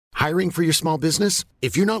Hiring for your small business?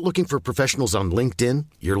 If you're not looking for professionals on LinkedIn,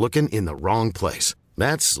 you're looking in the wrong place.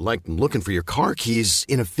 That's like looking for your car keys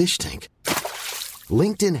in a fish tank.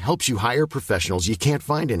 LinkedIn helps you hire professionals you can't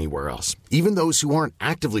find anywhere else, even those who aren't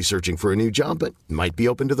actively searching for a new job but might be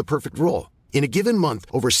open to the perfect role. In a given month,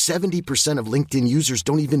 over 70% of LinkedIn users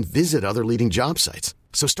don't even visit other leading job sites.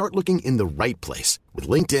 So start looking in the right place. With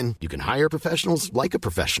LinkedIn, you can hire professionals like a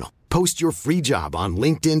professional. Post your free job on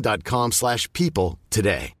linkedin.com/people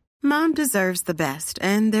today. Mom deserves the best,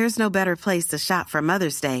 and there's no better place to shop for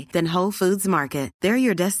Mother's Day than Whole Foods Market. They're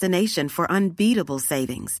your destination for unbeatable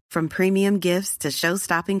savings, from premium gifts to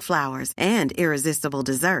show-stopping flowers and irresistible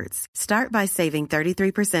desserts. Start by saving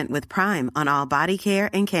 33% with Prime on all body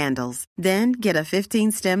care and candles. Then get a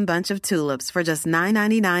 15-stem bunch of tulips for just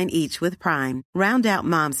 $9.99 each with Prime. Round out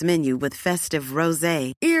Mom's menu with festive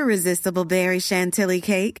rosé, irresistible berry chantilly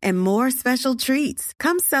cake, and more special treats.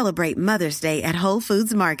 Come celebrate Mother's Day at Whole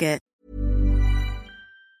Foods Market.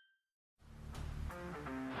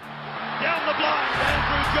 Down the blind,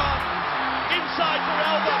 Andrew John. Inside for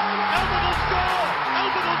Albert. Albert will score.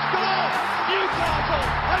 Albert will score. Newcastle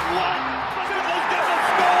have won. Fiddler's going to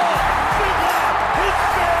score. Fiddler, it's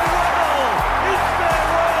farewell. It's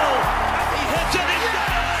farewell. And he hits it. He's got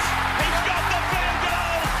it. He's got the field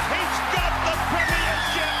goal. He's got the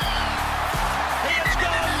premiership. He has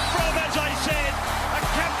gone from, as I said, a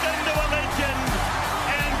captain to a legend.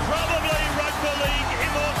 And probably rugby league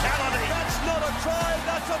immortality. That's not a try.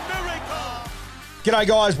 That's a miracle. G'day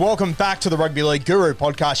guys, welcome back to the Rugby League Guru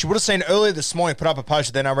podcast. You would have seen earlier this morning, put up a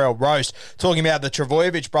post with NRL Roast talking about the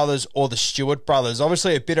Trbojevic brothers or the Stewart brothers.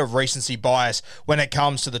 Obviously a bit of recency bias when it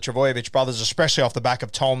comes to the Trbojevic brothers, especially off the back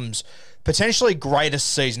of Tom's potentially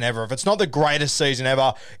greatest season ever. If it's not the greatest season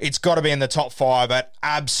ever, it's got to be in the top 5 at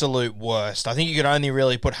absolute worst. I think you could only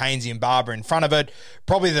really put Hainsey and Barber in front of it.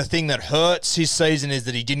 Probably the thing that hurts his season is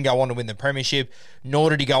that he didn't go on to win the premiership,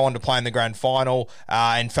 nor did he go on to play in the grand final.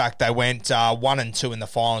 In fact, they went 1 and 2 in the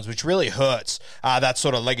finals, which really hurts that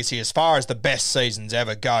sort of legacy as far as the best seasons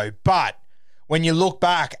ever go. But when you look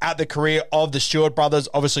back at the career of the Stewart brothers,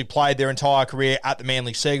 obviously played their entire career at the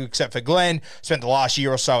Manly Seagulls, except for Glenn, spent the last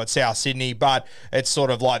year or so at South Sydney, but it's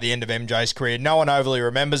sort of like the end of MJ's career. No one overly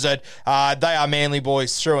remembers it. They are Manly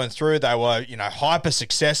boys through and through. They were, hyper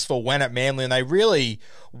successful when at Manly, and they really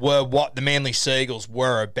were what the Manly Seagulls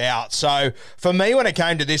were about. So for me, when it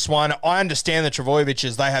came to this one, I understand the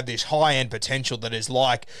Trbojevics, they have this high-end potential that is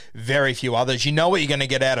like very few others. You know what you're going to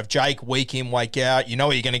get out of Jake week in, week out. You know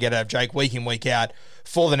what you're going to get out of Jake week in, week out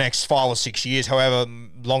for the next 5 or 6 years, however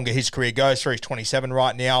longer his career goes through. He's 27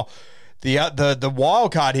 right now. The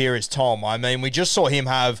wild card here is Tom. I mean, we just saw him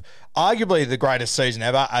have arguably the greatest season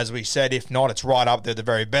ever, as we said. If not, it's right up there, the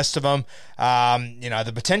very best of them.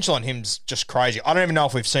 The potential on him's just crazy. I don't even know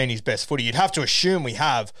if we've seen his best footy. You'd have to assume we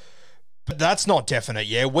have, but that's not definite.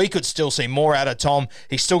 Yeah, we could still see more out of Tom.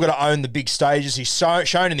 He's still got to own the big stages. He's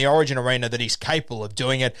shown in the Origin arena that he's capable of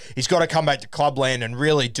doing it. He's got to come back to Clubland and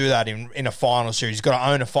really do that in a final series. He's got to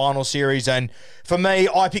own a final series. And for me,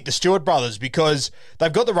 I picked the Stewart brothers because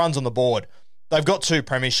they've got the runs on the board. They've got 2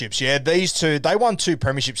 premierships, yeah. These two, they won 2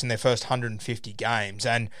 premierships in their first 150 games,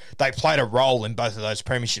 and they played a role in both of those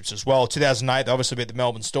premierships as well. 2008, they obviously beat the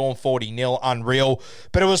Melbourne Storm 40-0, unreal.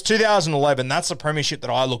 But it was 2011, that's the premiership that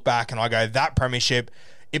I look back and I go, that premiership,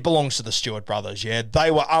 it belongs to the Stewart brothers, yeah.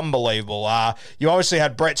 They were unbelievable. You obviously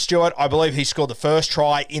had Brett Stewart. I believe he scored the first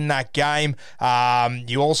try in that game.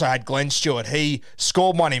 You also had Glenn Stewart. He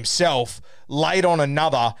scored one himself, laid on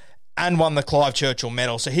another, and won the Clive Churchill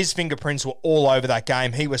medal. So his fingerprints were all over that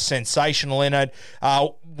game. He was sensational in it.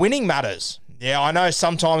 Winning matters. Yeah, I know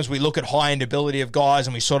sometimes we look at high-end ability of guys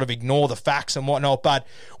and we sort of ignore the facts and whatnot, but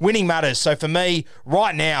winning matters. So for me,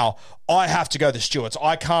 right now, I have to go the Stewarts.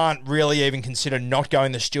 I can't really even consider not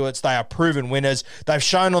going the Stewarts. They are proven winners. They've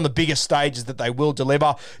shown on the biggest stages that they will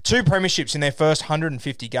deliver. 2 premierships in their first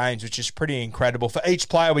 150 games, which is pretty incredible. For each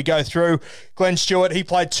player we go through, Glenn Stewart, he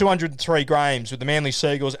played 203 games with the Manly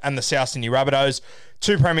Seagulls and the South Sydney Rabbitohs.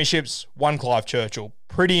 2 premierships, 1 Clive Churchill.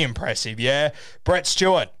 Pretty impressive, yeah. Brett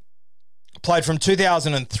Stewart played from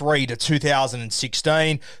 2003 to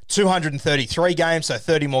 2016, 233 games, so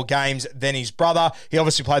 30 more games than his brother. He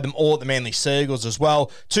obviously played them all at the Manly Seagulls as well.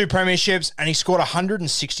 2 premierships, and he scored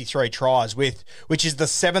 163 tries, which is the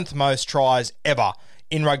 7th most tries ever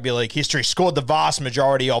in rugby league history. Scored the vast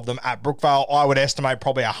majority of them at Brookvale. I would estimate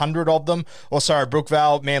probably 100 of them or so at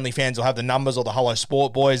Brookvale. Manly fans will have the numbers, or the Hello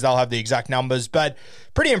Sport boys, they'll have the exact numbers. But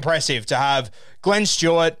pretty impressive to have Glenn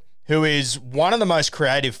Stewart, who is one of the most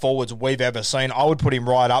creative forwards we've ever seen. I would put him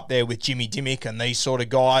right up there with Jimmy Dimmick and these sort of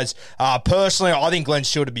guys. Personally, I think Glenn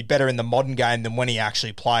Stewart would be better in the modern game than when he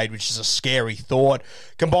actually played, which is a scary thought.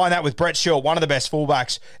 Combine that with Brett Stewart, one of the best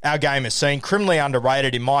fullbacks our game has seen, criminally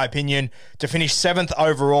underrated in my opinion, to finish 7th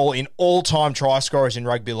overall in all-time try scorers in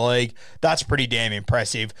rugby league. That's pretty damn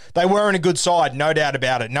impressive. They were in a good side, no doubt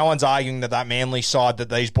about it. No one's arguing that Manly side that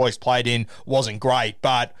these boys played in wasn't great,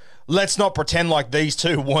 but let's not pretend like these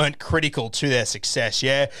two weren't critical to their success,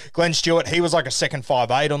 yeah? Glenn Stewart, he was like a second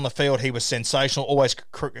 5'8" on the field. He was sensational, always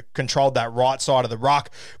controlled that right side of the ruck.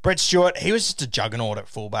 Brett Stewart, he was just a juggernaut at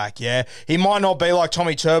fullback, yeah? He might not be like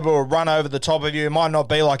Tommy Turbo or run over the top of you. He might not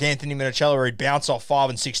be like Anthony Minichiello where he'd bounce off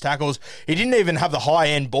 5 and 6 tackles. He didn't even have the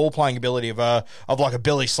high-end ball-playing ability of like a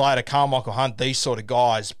Billy Slater, Carmichael Hunt, these sort of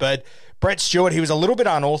guys. But Brett Stewart, he was a little bit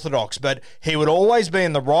unorthodox, but he would always be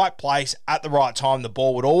in the right place at the right time. The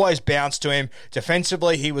ball would always bounce to him.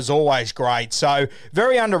 Defensively, he was always great. So,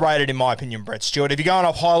 very underrated in my opinion, Brett Stewart. If you're going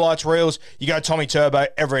off highlights reels, you go Tommy Turbo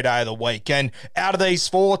every day of the week. And out of these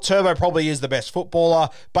four, Turbo probably is the best footballer.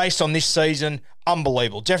 Based on this season,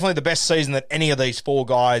 unbelievable. Definitely the best season that any of these four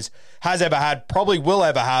guys has ever had, probably will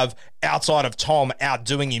ever have, outside of Tom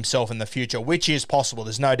outdoing himself in the future, which is possible.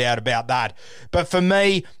 There's no doubt about that. But for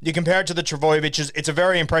me, you compare it to the Trbojevics, it's a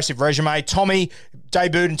very impressive resume. Tommy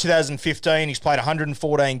debuted in 2015. He's played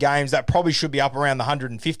 114 games. That probably should be up around the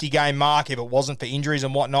 150 game mark if it wasn't for injuries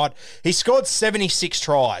and whatnot. He scored 76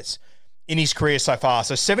 tries in his career so far.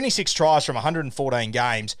 So 76 tries from 114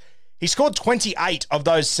 games. He scored 28 of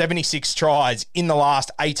those 76 tries in the last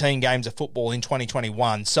 18 games of football in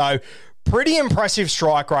 2021. So pretty impressive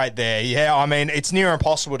strike rate there. Yeah, I mean, it's near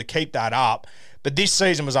impossible to keep that up. But this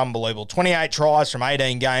season was unbelievable. 28 tries from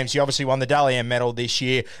 18 games. He obviously won the Dally M medal this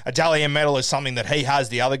year. A Dally M medal is something that he has,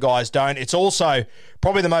 the other guys don't. It's also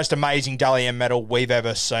probably the most amazing Dally M medal we've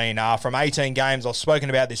ever seen. From 18 games, I've spoken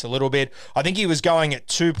about this a little bit. I think he was going at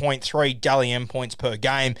 2.3 Dally M points per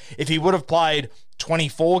game. If he would have played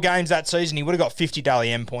 24 games that season, he would have got 50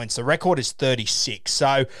 Dally M points. The record is 36.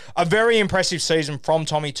 So a very impressive season from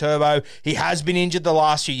Tommy Turbo. He has been injured the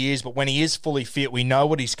last few years, but when he is fully fit, we know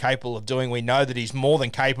what he's capable of doing. We know that he's more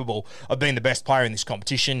than capable of being the best player in this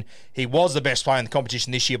competition. He was the best player in the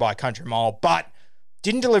competition this year by a country mile, but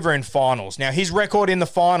didn't deliver in finals. Now, his record in the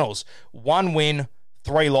finals, 1 win,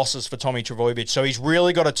 3 losses for Tommy Trbojevic. So he's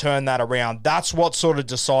really got to turn that around. That's what sort of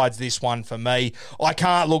decides this one for me. I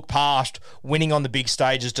can't look past winning on the big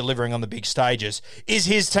stages, delivering on the big stages. Is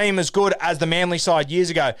his team as good as the Manly side years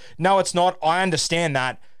ago? No, it's not. I understand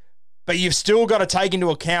that. But you've still got to take into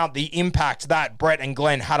account the impact that Brett and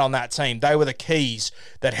Glenn had on that team. They were the keys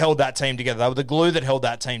that held that team together. They were the glue that held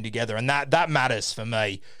that team together. And that matters for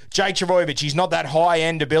me. Jake Trbojevic, he's not that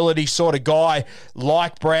high-end ability sort of guy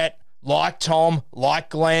like Brett, like Tom, like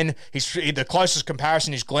Glenn. The closest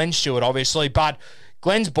comparison is Glenn Stewart, obviously, but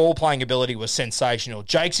Glenn's ball-playing ability was sensational.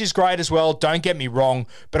 Jake's is great as well, don't get me wrong,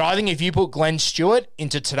 but I think if you put Glenn Stewart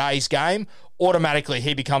into today's game, automatically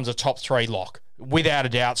he becomes a top 3 lock. Without a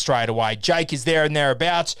doubt, straight away. Jake is there and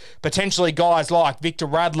thereabouts. Potentially guys like Victor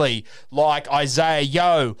Radley, like Isaiah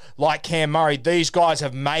Yeo, like Cam Murray. These guys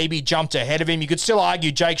have maybe jumped ahead of him. You could still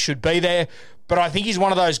argue Jake should be there, but I think he's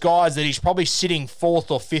one of those guys that he's probably sitting 4th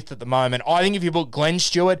or 5th at the moment. I think if you put Glenn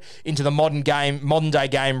Stewart into the modern day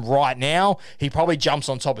game right now, he probably jumps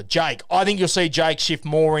on top of Jake. I think you'll see Jake shift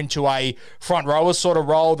more into a front rower sort of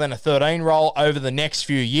role than a 13 role over the next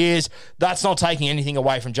few years. That's not taking anything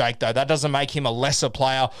away from Jake, though. That doesn't make him a lesser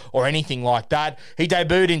player or anything like that. He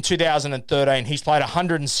debuted in 2013. He's played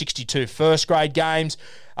 162 first grade games.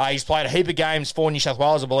 He's played a heap of games for New South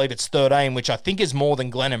Wales. I believe it's 13, which I think is more than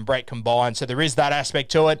Glenn and Brett combined. So there is that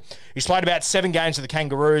aspect to it. He's played about 7 games for the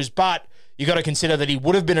Kangaroos, but you got to consider that he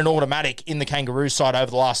would have been an automatic in the Kangaroos side over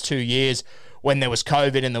the last 2 years when there was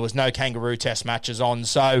COVID and there was no Kangaroo test matches on.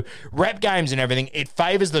 So rep games and everything, it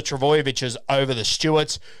favours the Trbojevics over the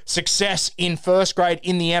Stewarts. Success in first grade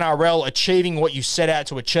in the NRL, achieving what you set out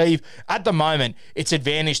to achieve. At the moment, it's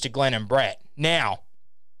advantage to Glenn and Brett. Now,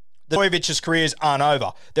 the Trbojevics' careers aren't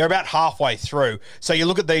over. They're about halfway through. So you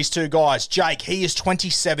look at these two guys. Jake, he is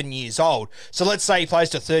 27 years old. So let's say he plays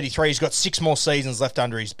to 33. He's got 6 more seasons left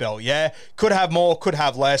under his belt, yeah? Could have more, could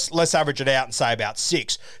have less. Let's average it out and say about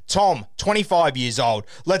 6. Tom, 25 years old.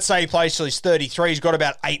 Let's say he plays till he's 33. He's got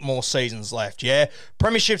about 8 more seasons left, yeah?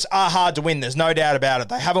 Premierships are hard to win. There's no doubt about it.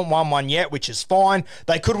 They haven't won one yet, which is fine.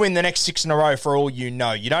 They could win the next 6 in a row for all you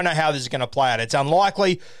know. You don't know how this is going to play out. It's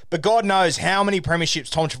unlikely, but God knows how many premierships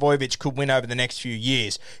Tom Trbojevic could win over the next few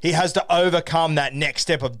years. He has to overcome that next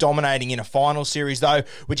step of dominating in a final series, though,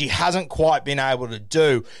 which he hasn't quite been able to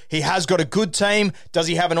do. He has got a good team. Does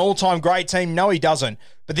he have an all-time great team? No, he doesn't.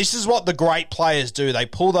 But this is what the great players do. They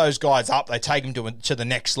pull those guys up. They take them to the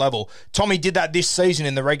next level. Tommy did that this season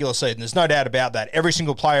in the regular season. There's no doubt about that. Every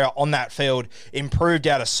single player on that field improved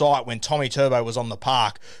out of sight when Tommy Turbo was on the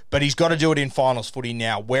park. But he's got to do it in finals footy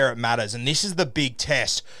now where it matters. And this is the big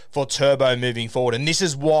test for Turbo moving forward. And this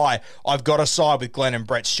is why I've got to side with Glenn and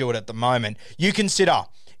Brett Stewart at the moment. You consider,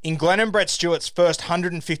 in Glenn and Brett Stewart's first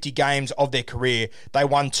 150 games of their career, they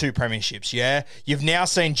won 2 premierships, yeah? You've now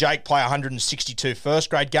seen Jake play 162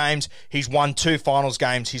 first-grade games. He's won 2 finals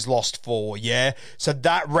games. He's lost 4, yeah? So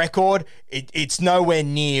that record, it's nowhere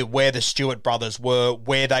near where the Stewart brothers were,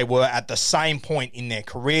 where they were at the same point in their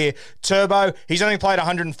career. Turbo, he's only played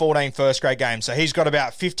 114 first-grade games, so he's got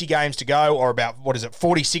about 50 games to go, or about,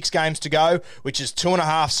 46 games to go, which is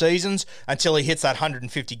 2.5 seasons until he hits that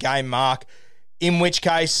 150-game mark. In which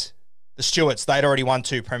case, the Stewarts, they'd already won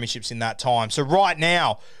 2 premierships in that time. So right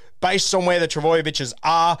now, based on where the Trbojevics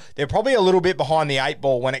are, they're probably a little bit behind the 8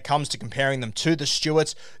 ball when it comes to comparing them to the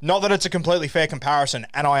Stewarts. Not that it's a completely fair comparison,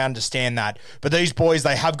 and I understand that. But these boys,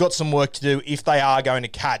 they have got some work to do if they are going to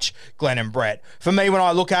catch Glenn and Brett. For me, when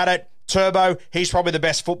I look at it, Turbo, he's probably the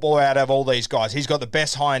best footballer out of all these guys. He's got the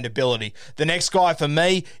best high-end ability. The next guy for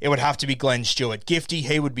me, it would have to be Glenn Stewart. Gifty,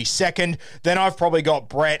 he would be second. Then I've probably got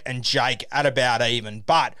Brett and Jake at about even.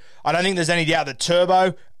 But I don't think there's any doubt that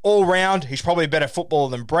Turbo, all round, he's probably a better footballer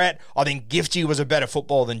than Brett. I think Gifty was a better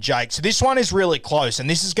footballer than Jake. So this one is really close, and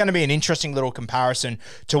this is going to be an interesting little comparison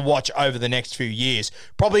to watch over the next few years.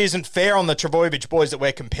 Probably isn't fair on the Trbojevic boys that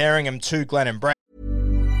we're comparing them to Glenn and Brett.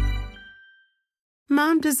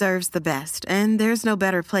 Mom deserves the best, and there's no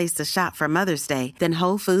better place to shop for Mother's Day than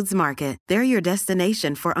Whole Foods Market. They're your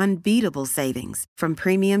destination for unbeatable savings, from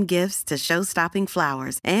premium gifts to show-stopping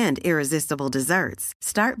flowers and irresistible desserts.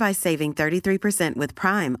 Start by saving 33% with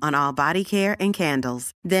Prime on all body care and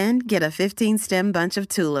candles. Then get a 15-stem bunch of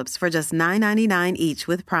tulips for just $9.99 each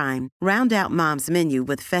with Prime. Round out Mom's menu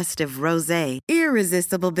with festive rosé,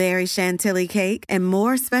 irresistible berry chantilly cake, and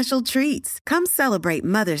more special treats. Come celebrate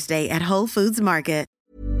Mother's Day at Whole Foods Market.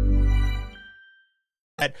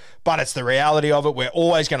 But it's the reality of it. We're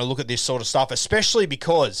always going to look at this sort of stuff, especially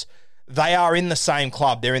because they are in the same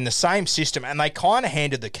club, they're in the same system, and they kind of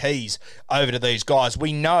handed the keys over to these guys.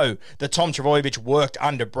 We know that Tom Trbojevic worked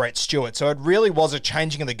under Brett Stewart, so it really was a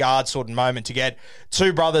changing of the guard sort of moment to get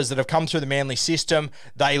 2 brothers that have come through the Manly system,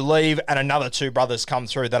 they leave, and another 2 brothers come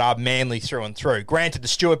through that are Manly through and through. Granted, the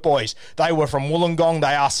Stewart boys, they were from Wollongong,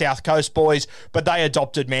 they are South Coast boys, but they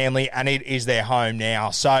adopted Manly, and it is their home now.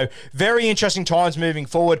 So, very interesting times moving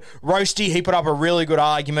forward. Roasty, he put up a really good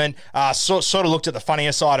argument, sort of looked at the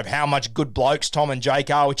funnier side of how much good blokes Tom and Jake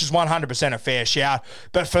are, which is 100% a fair shout.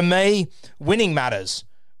 But for me, winning matters.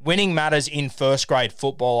 Winning matters in first grade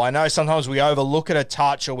football. I know sometimes we overlook it a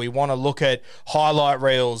touch, or we want to look at highlight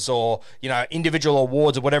reels or, individual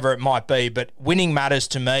awards or whatever it might be, but winning matters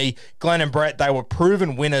to me. Glenn and Brett, they were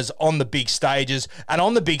proven winners on the big stages, and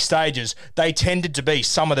on the big stages, they tended to be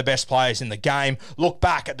some of the best players in the game. Look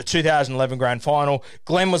back at the 2011 grand final,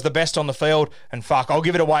 Glenn was the best on the field, and I'll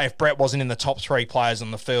give it away if Brett wasn't in the top 3 players on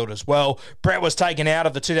the field as well. Brett was taken out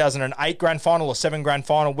of the 2008 grand final or 7 grand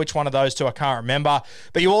final, which one of those 2 I can't remember,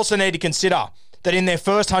 but you also need to consider that in their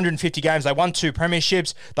first 150 games, they won 2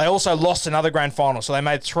 premierships. They also lost another grand final, so they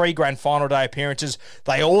made 3 grand final day appearances.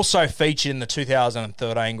 They also featured in the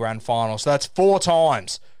 2013 grand final, so that's 4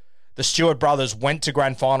 times the Stewart brothers went to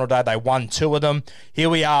grand final day. They won 2 of them. Here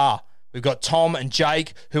we are. We've got Tom and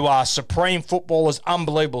Jake, who are supreme footballers,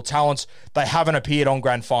 unbelievable talents. They haven't appeared on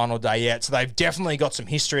grand final day yet, so they've definitely got some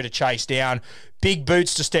history to chase down. Big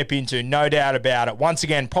boots to step into, no doubt about it. Once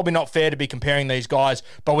again, probably not fair to be comparing these guys,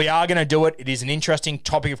 but we are going to do it. It is an interesting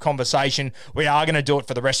topic of conversation. We are going to do it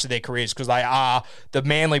for the rest of their careers because they are the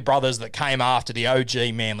Manly brothers that came after the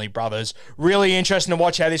OG Manly brothers. Really interesting to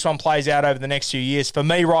watch how this one plays out over the next few years. For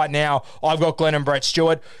me right now, I've got Glenn and Brett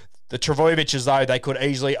Stewart. The Trbojevics, though, they could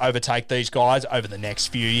easily overtake these guys over the next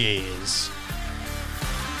few years.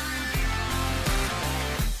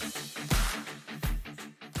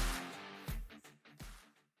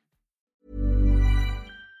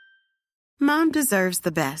 Mom deserves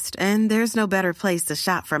the best, and there's no better place to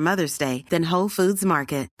shop for Mother's Day than Whole Foods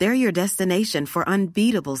Market. They're your destination for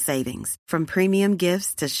unbeatable savings, from premium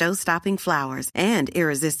gifts to show-stopping flowers and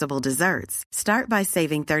irresistible desserts. Start by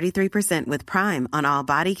saving 33% with Prime on all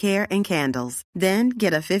body care and candles. Then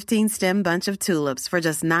get a 15-stem bunch of tulips for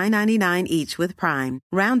just $9.99 each with Prime.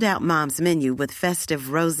 Round out Mom's menu with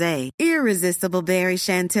festive rosé, irresistible berry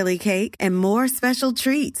chantilly cake, and more special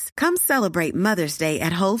treats. Come celebrate Mother's Day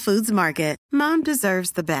at Whole Foods Market. Mom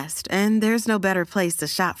deserves the best, and there's no better place to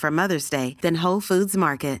shop for Mother's Day than Whole Foods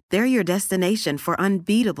Market. They're your destination for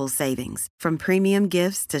unbeatable savings, from premium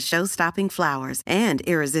gifts to show-stopping flowers and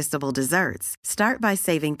irresistible desserts. Start by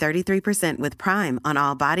saving 33% with Prime on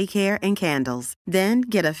all body care and candles. Then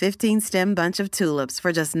get a 15-stem bunch of tulips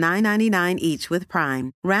for just $9.99 each with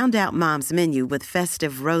Prime. Round out Mom's menu with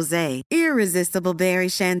festive rosé, irresistible berry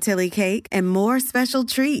chantilly cake, and more special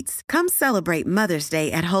treats. Come celebrate Mother's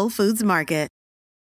Day at Whole Foods Market.